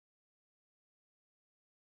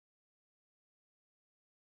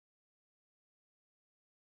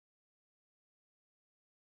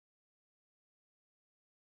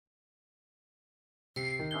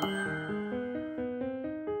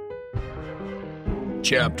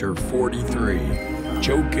Chapter 43,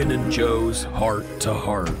 Jokin and Joe's Heart to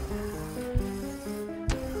Heart.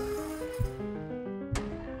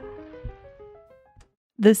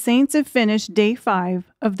 The Saints have finished day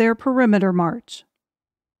 5 of their perimeter march.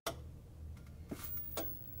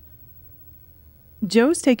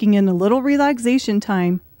 Joe's taking in a little relaxation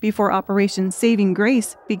time before Operation Saving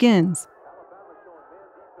Grace begins.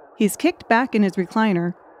 He's kicked back in his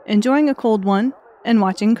recliner, enjoying a cold one and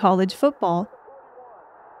watching college football,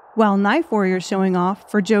 while Knife Warrior's showing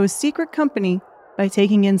off for Joe's secret company by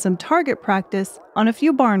taking in some target practice on a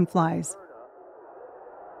few barn flies.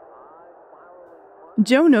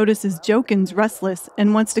 Joe notices Jokin's restless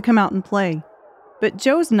and wants to come out and play, but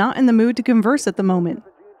Joe's not in the mood to converse at the moment.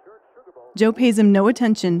 Joe pays him no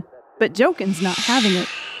attention, but Jokin's not having it.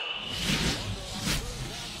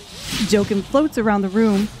 Jokin floats around the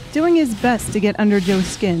room, doing his best to get under Joe's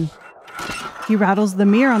skin. He rattles the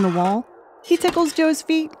mirror on the wall, he tickles Joe's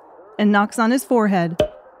feet, and knocks on his forehead.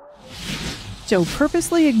 Joe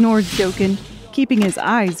purposely ignores Jokin, keeping his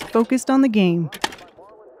eyes focused on the game.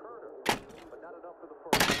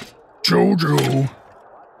 Jojo.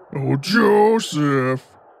 Oh, Joseph.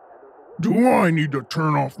 Do I need to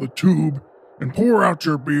turn off the tube and pour out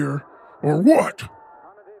your beer, or what?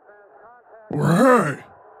 Or hey,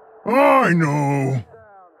 I know.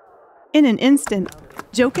 In an instant,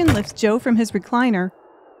 Jokin lifts Joe from his recliner,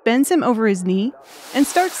 bends him over his knee, and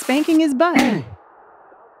starts spanking his butt.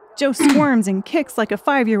 Joe squirms and kicks like a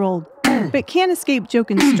 5-year-old, but can't escape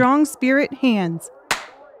Jokin's strong spirit hands.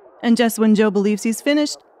 And just when Joe believes he's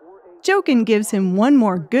finished, Jokin gives him one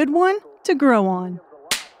more good one to grow on.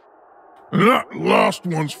 That last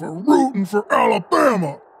one's for rooting for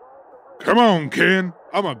Alabama. Come on, Ken.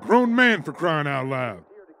 I'm a grown man, for crying out loud.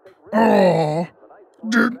 Aw,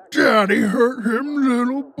 did Daddy hurt him?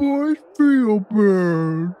 Little boys feel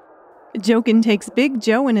bad. Jokin takes Big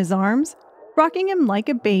Joe in his arms, rocking him like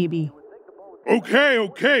a baby.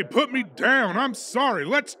 Okay, put me down. I'm sorry.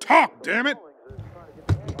 Let's talk, damn it.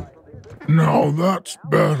 Now that's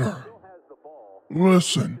better.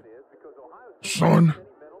 Listen, son,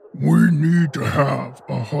 we need to have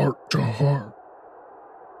a heart-to-heart.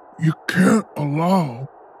 You can't allow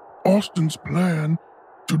Austin's plan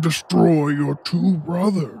to destroy your 2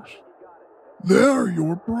 brothers. They're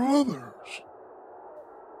your brothers.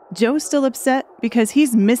 Joe's still upset because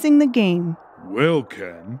he's missing the game. Well,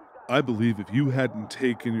 Ken, I believe if you hadn't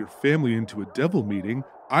taken your family into a devil meeting,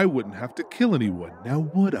 I wouldn't have to kill anyone, now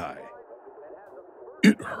would I?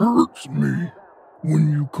 It hurts me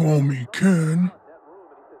when you call me Ken.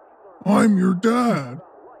 I'm your dad.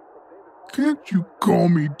 Can't you call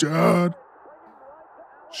me Dad?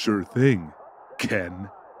 Sure thing, Ken.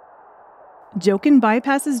 Jokin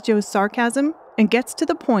bypasses Joe's sarcasm and gets to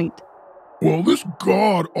the point. Well, this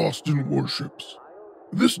God Austin worships,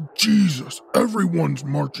 this Jesus everyone's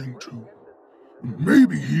marching to,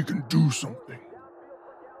 maybe he can do something.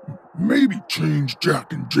 Maybe change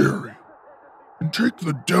Jack and Jerry and take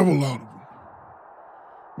the devil out of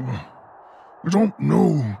them. I don't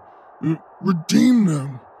know, redeem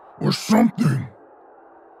them or something.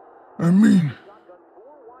 I mean,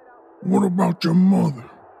 what about your mother?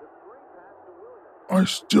 I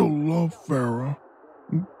still love Farrah.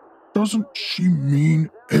 Doesn't she mean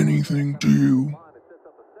anything to you?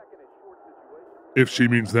 If she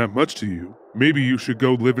means that much to you, maybe you should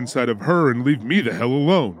go live inside of her and leave me the hell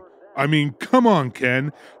alone. I mean, come on,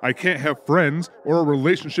 Ken. I can't have friends or a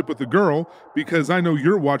relationship with a girl because I know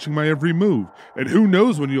you're watching my every move. And who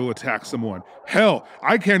knows when you'll attack someone. Hell,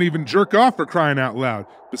 I can't even jerk off, for crying out loud.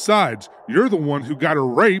 Besides, you're the one who got her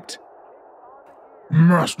raped.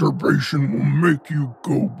 Masturbation will make you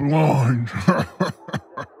go blind.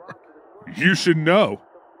 You should know.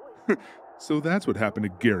 So that's what happened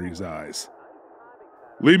to Gary's eyes.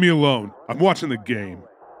 Leave me alone. I'm watching the game.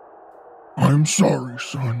 I'm sorry,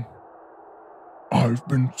 son. I've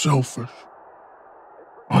been selfish.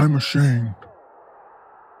 I'm ashamed.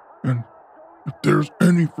 And if there's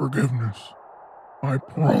any forgiveness, I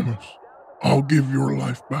promise I'll give your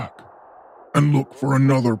life back and look for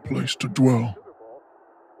another place to dwell.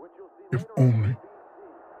 If only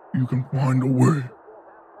you can find a way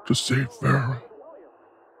to save Farrah.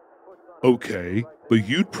 Okay, but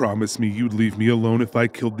you'd promised me you'd leave me alone if I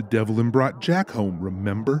killed the devil and brought Jack home,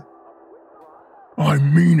 remember? I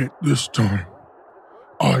mean it this time.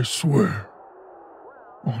 I swear.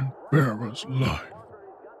 On Farrah's life.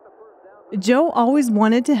 Joe always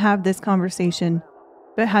wanted to have this conversation,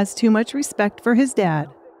 but has too much respect for his dad.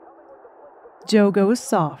 Joe goes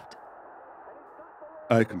soft.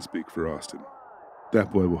 I can speak for Austin.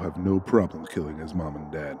 That boy will have no problem killing his mom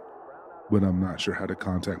and dad. When I'm not sure how to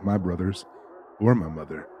contact my brothers, or my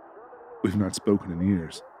mother. We've not spoken in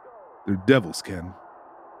years. They're devils, Ken.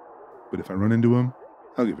 But if I run into them,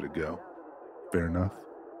 I'll give it a go. Fair enough.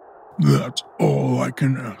 That's all I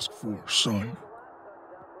can ask for, son.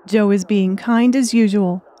 Joe is being kind as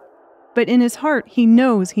usual, but in his heart he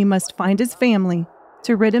knows he must find his family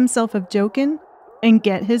to rid himself of Jokin and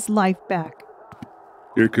get his life back.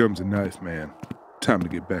 Here comes a knife man. Time to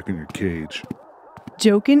get back in your cage.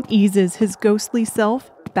 Jokin eases his ghostly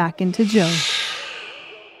self back into Joe.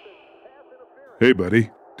 Hey, buddy.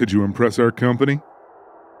 Did you impress our company?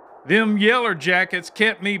 Them yeller jackets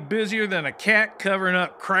kept me busier than a cat covering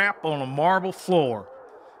up crap on a marble floor.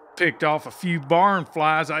 Picked off a few barn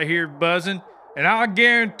flies I heard buzzing, and I'll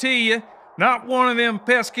guarantee you, not one of them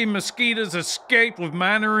pesky mosquitoes escaped with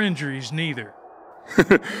minor injuries neither.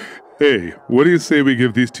 Hey, what do you say we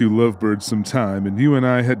give these two lovebirds some time and you and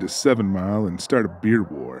I head to 7 Mile and start a beer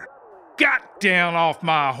war? Got down off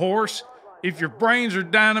my horse. If your brains are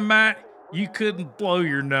dynamite, you couldn't blow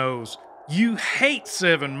your nose. You hate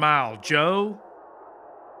 7 Mile, Joe.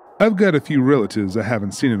 I've got a few relatives I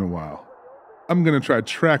haven't seen in a while. I'm gonna try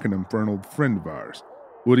tracking them for an old friend of ours.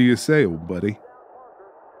 What do you say, old buddy?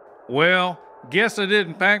 Well, guess I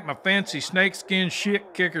didn't pack my fancy snakeskin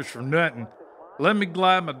shit kickers for nothing. Let me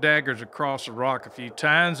glide my daggers across the rock a few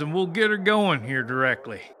times and we'll get her going here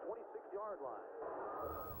directly.